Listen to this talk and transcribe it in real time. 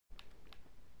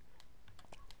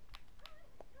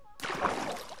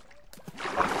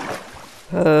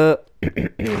Uh,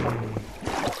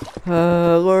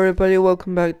 Hello everybody,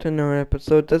 welcome back to another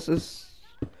episode. This is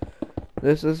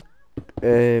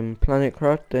Planet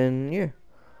Craft, and yeah,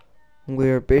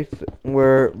 we're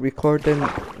recording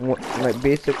like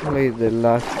basically the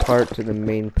last part to the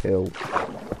main pill.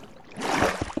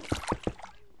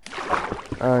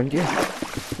 And yeah,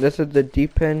 this is the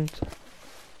deep end,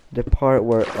 the part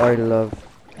where I love.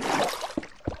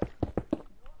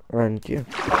 And yeah.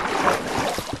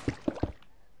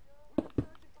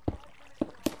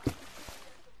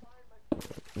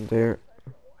 There.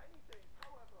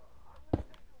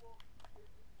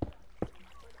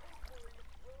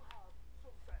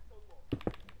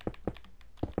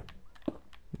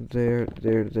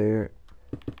 There.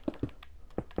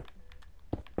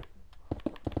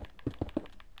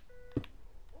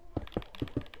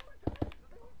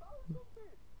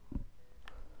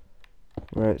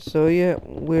 Right, so yeah,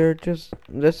 we're just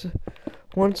this.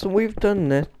 Once we've done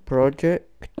this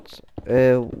project,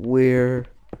 we're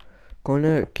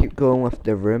gonna keep going with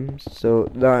the rooms. So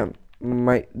I'm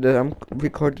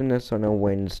recording this on a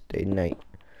Wednesday night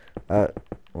at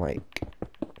like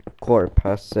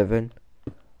 7:15.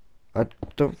 I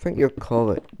don't think you'll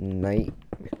call it night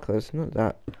because it's not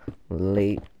that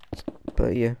late,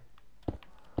 but yeah,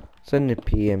 it's in the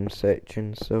PM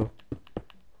section. So,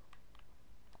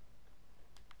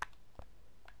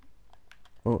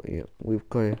 oh yeah, we've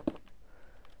got to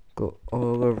go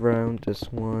all around this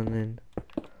one, and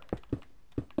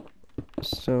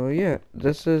so yeah,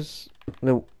 this is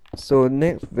the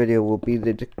next video will be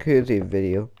the jacuzzi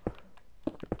video.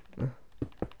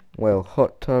 Well,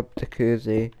 hot tub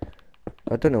jacuzzi.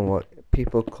 I don't know what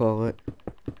people call it.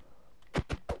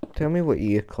 Tell me what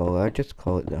you call it. I just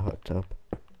call it the hot tub.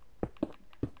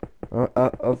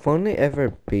 I've only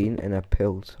ever been in a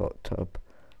Pill's hot tub.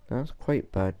 That's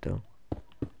quite bad though.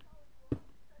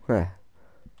 Huh.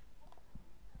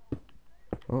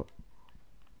 Oh.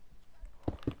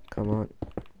 Come on.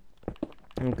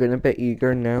 I'm getting a bit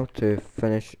eager now to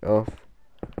finish off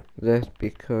this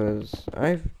because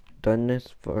I've done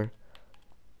this for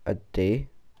a day.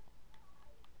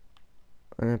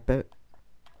 And a bit.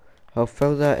 I'll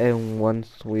fill that in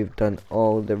once we've done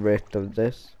all the rest of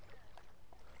this.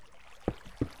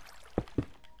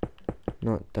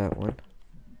 Not that one.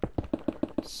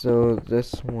 So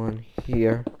this one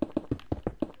here.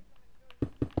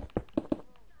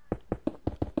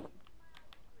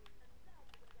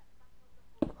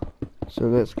 So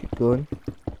let's keep going.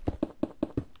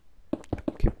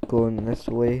 Keep going this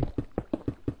way.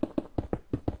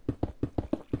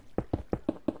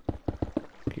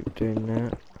 Keep doing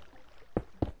that.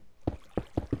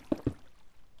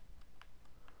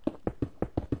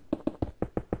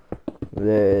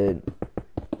 Then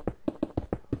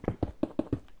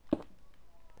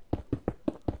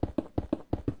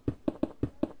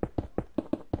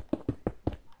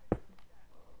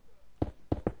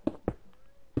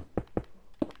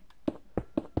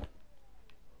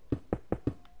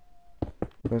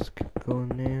let's keep going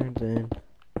there, then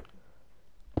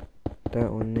that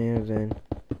one there, then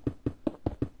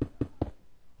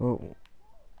oh,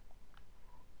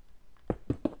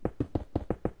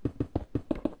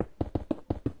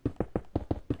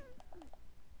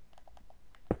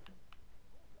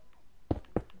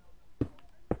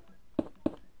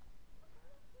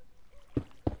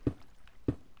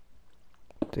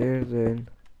 there, then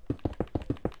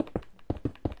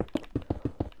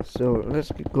so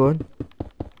let's keep going.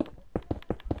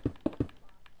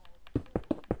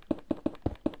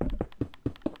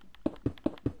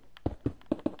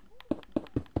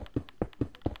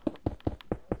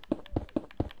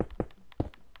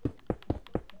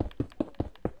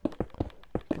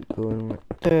 Going with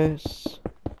this,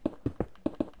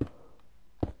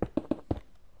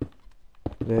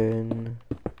 then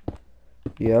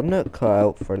yeah, I'm not cut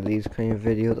out for these kind of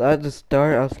videos. At the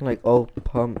start I was like all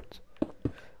pumped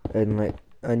and like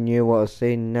I knew what I was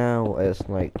saying. Now it's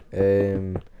like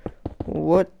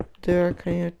what do I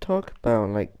kind of talk about?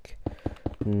 Like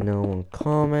no one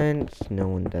comments, no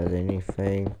one does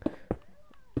anything.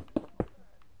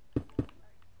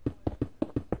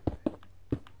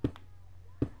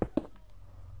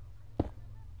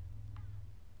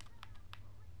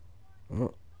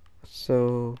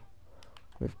 So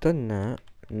we've done that.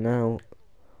 Now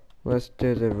let's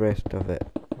do the rest of it.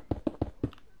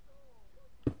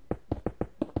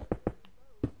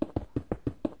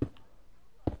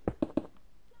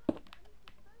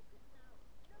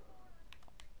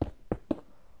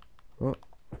 Oh.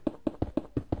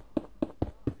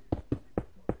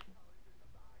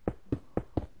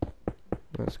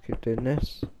 Let's keep doing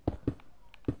this.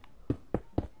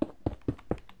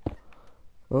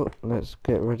 Oh, let's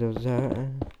get rid of that.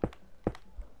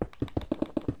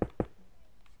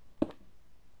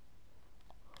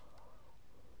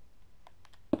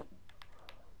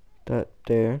 That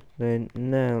there. Then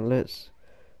now let's.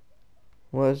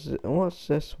 What's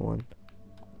this one?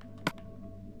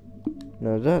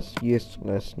 No, that's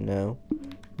useless now.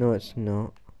 No, it's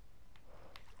not.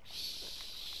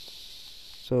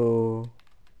 So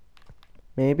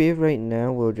maybe right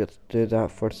now we'll just do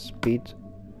that for speed.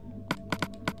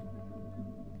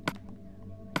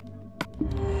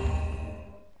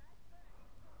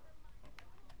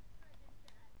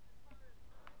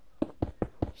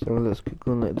 So let's keep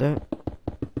going like that.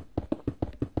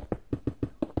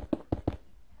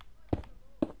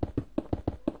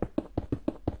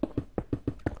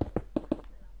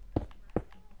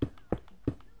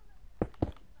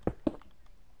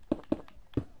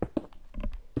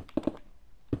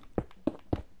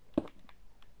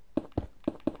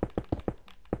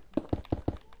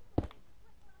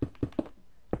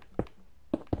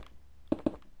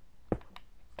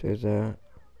 Do that.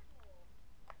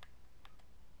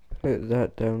 Put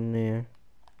that down there.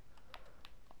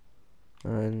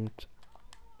 And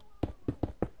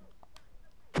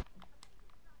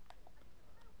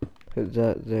put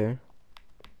that there.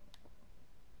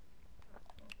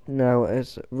 Now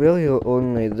it's really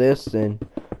only this then.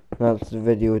 That's the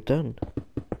video done.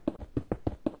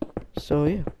 So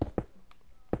yeah.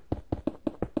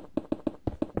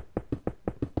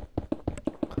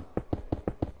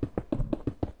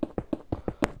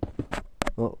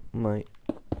 Oh, my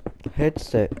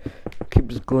headset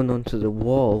keeps going onto the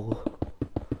wall.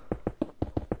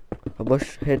 I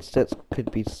wish headsets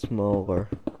could be smaller.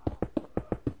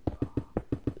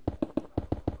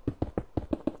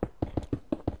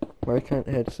 Why can't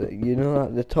headset? You know,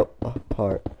 at the top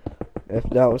part. If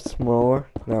that was smaller,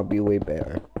 that'd be way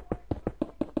better.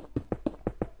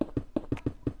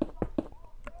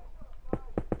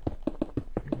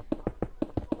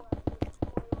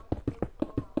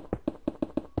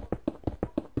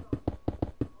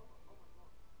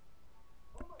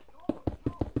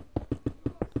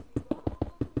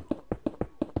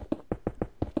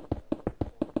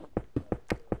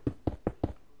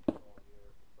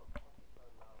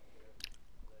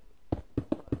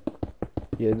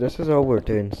 Yeah, this is all we're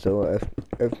doing. So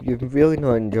if you've really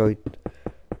not enjoyed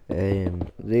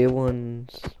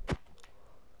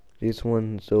these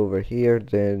ones over here,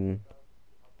 then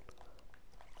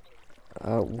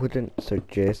I wouldn't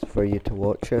suggest for you to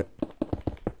watch it.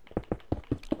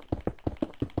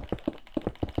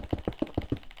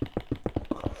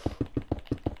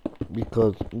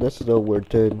 Because this is all we're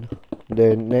doing.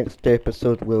 The next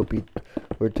episode will be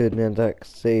we're doing the exact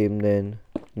same, then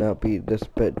that'll be this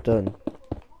bit done.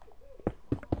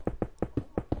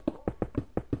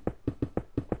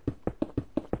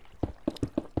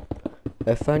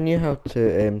 If I knew how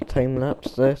to time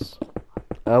lapse this,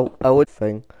 I would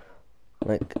think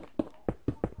like,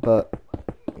 but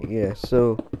yeah.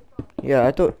 So yeah,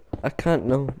 I can't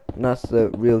know. That's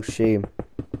the real shame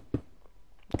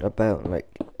about like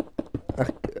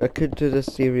I could do this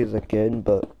series again,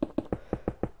 but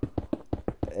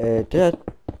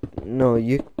no,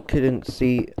 you couldn't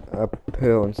see I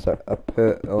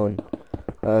put on.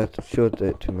 I showed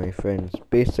it to my friends,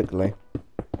 basically.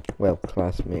 Well,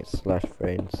 classmates slash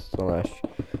friends slash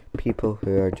people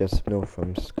who I just know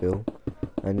from school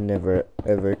and never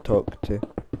ever talk to.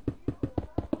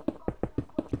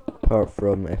 Apart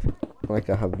from if,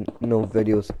 like, I have no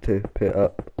videos to put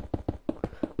up.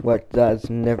 What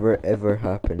that's never ever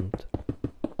happened.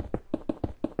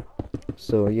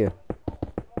 So yeah.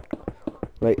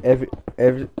 Like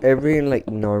every like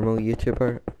normal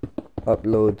YouTuber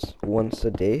uploads once a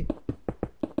day.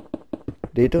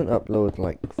 They don't upload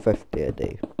like 50 a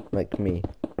day, like me.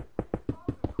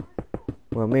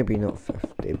 Well, maybe not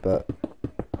 50, but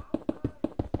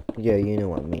yeah, you know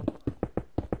what I mean.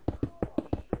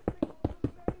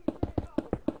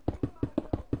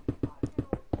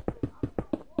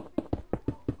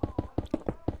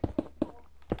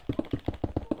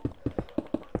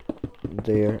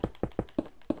 There.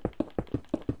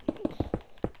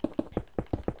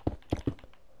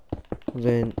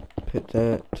 Then put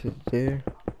that to there.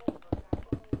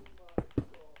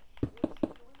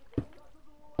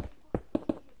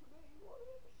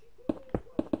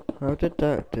 How did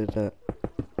that do that?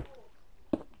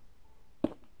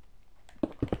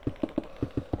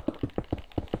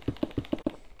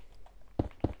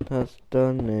 That's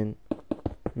done then.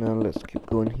 Now let's keep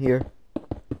going here.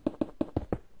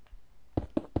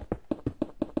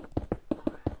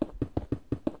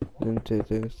 Then do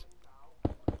this.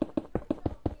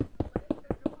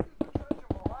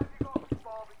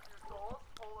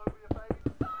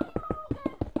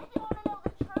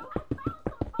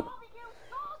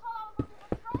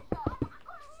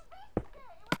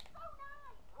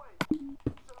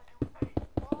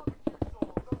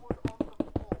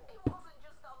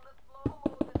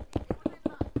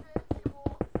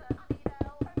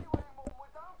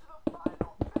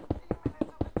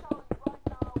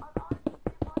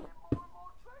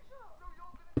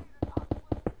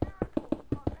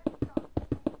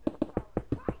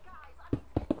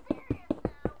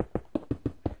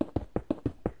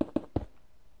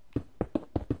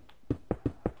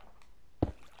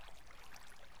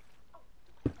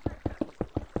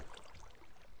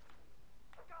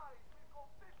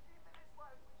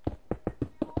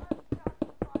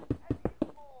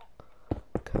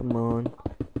 come on.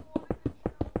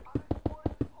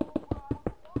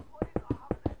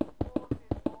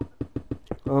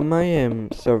 On my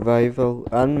survival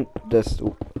and this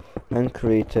and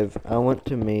creative, I want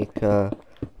to make a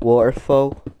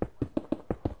waterfall,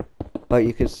 but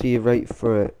you can see right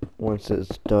through it once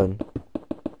it's done.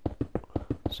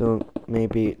 So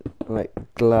maybe like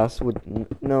glass would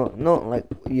no, not like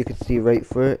you could see right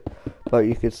through it, but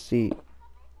you could see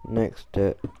next to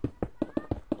it.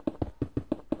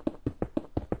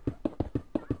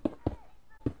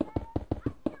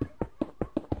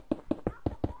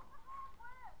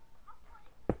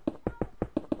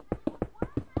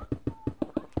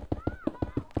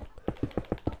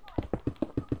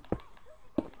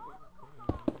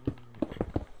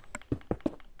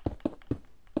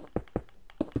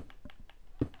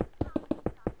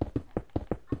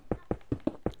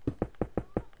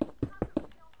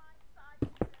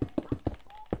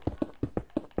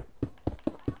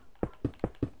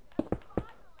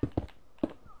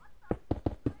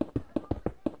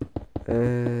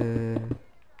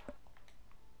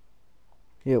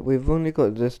 Yeah, we've only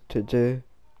got this to do.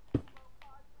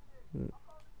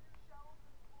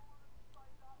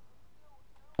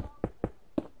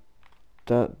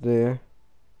 That there.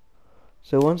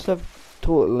 So once I've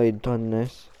totally done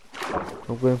this,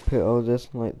 I'm going to put all this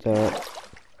like that.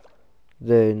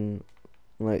 Then,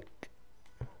 like,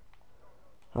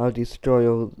 I'll destroy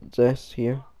all this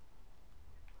here.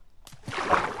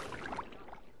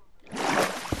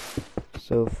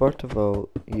 So first of all,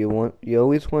 you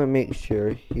always want to make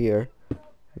sure here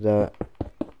that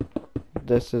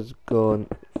this is gone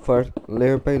first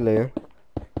layer by layer,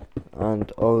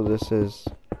 and all this is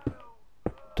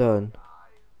done.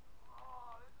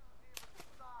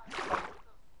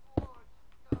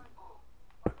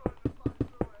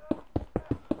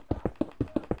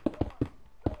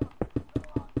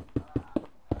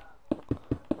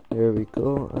 There we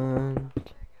go, and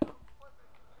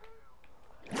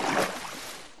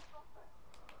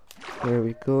there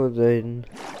we go. Then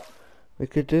we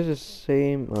could do the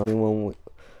same one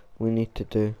we need to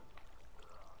do.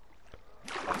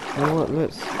 You know what,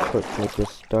 let's quickly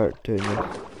just start doing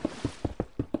this.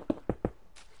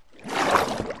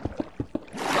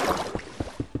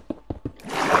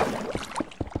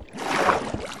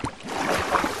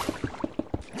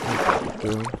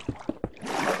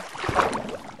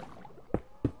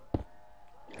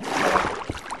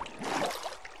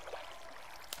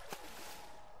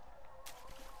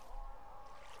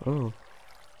 Oh,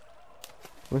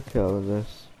 look at all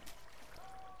this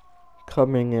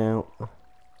coming out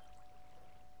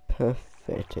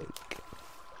pathetic.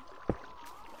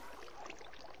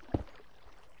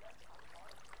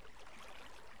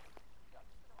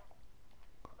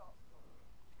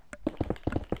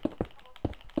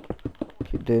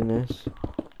 Keep doing this.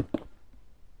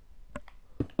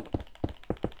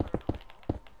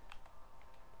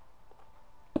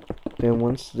 Then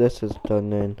once this is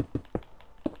done, then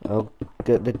I'll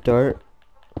get the dirt,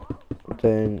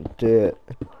 then do it.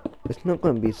 It's not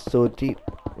going to be so deep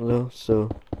though, so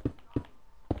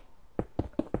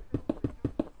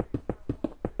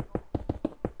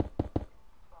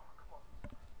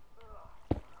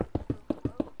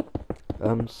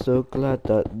I'm so glad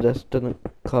that this doesn't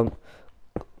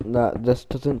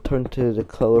turn to the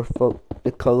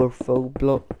colorful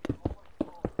block.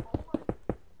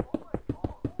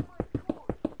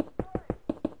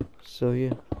 So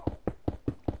yeah.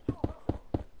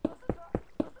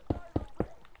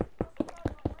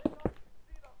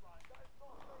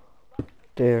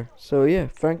 There. So yeah,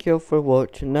 thank you all for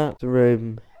watching. That's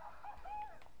room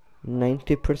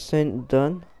 90%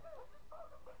 done.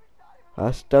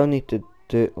 I still need to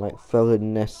do like fill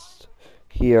in this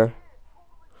here.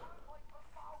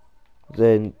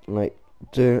 Then like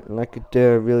do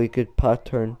a really good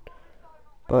pattern.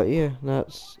 But yeah,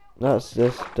 that's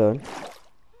this done.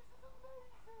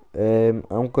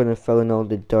 I'm gonna fill in all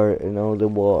the dirt and all the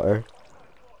water.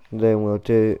 Then we'll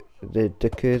do the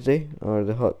jacuzzi or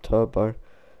the hot tub or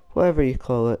whatever you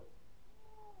call it.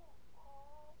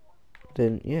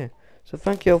 Then yeah. So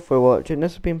thank you all for watching.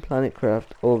 This has been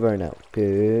PlanetCraft over and out.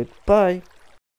 Goodbye.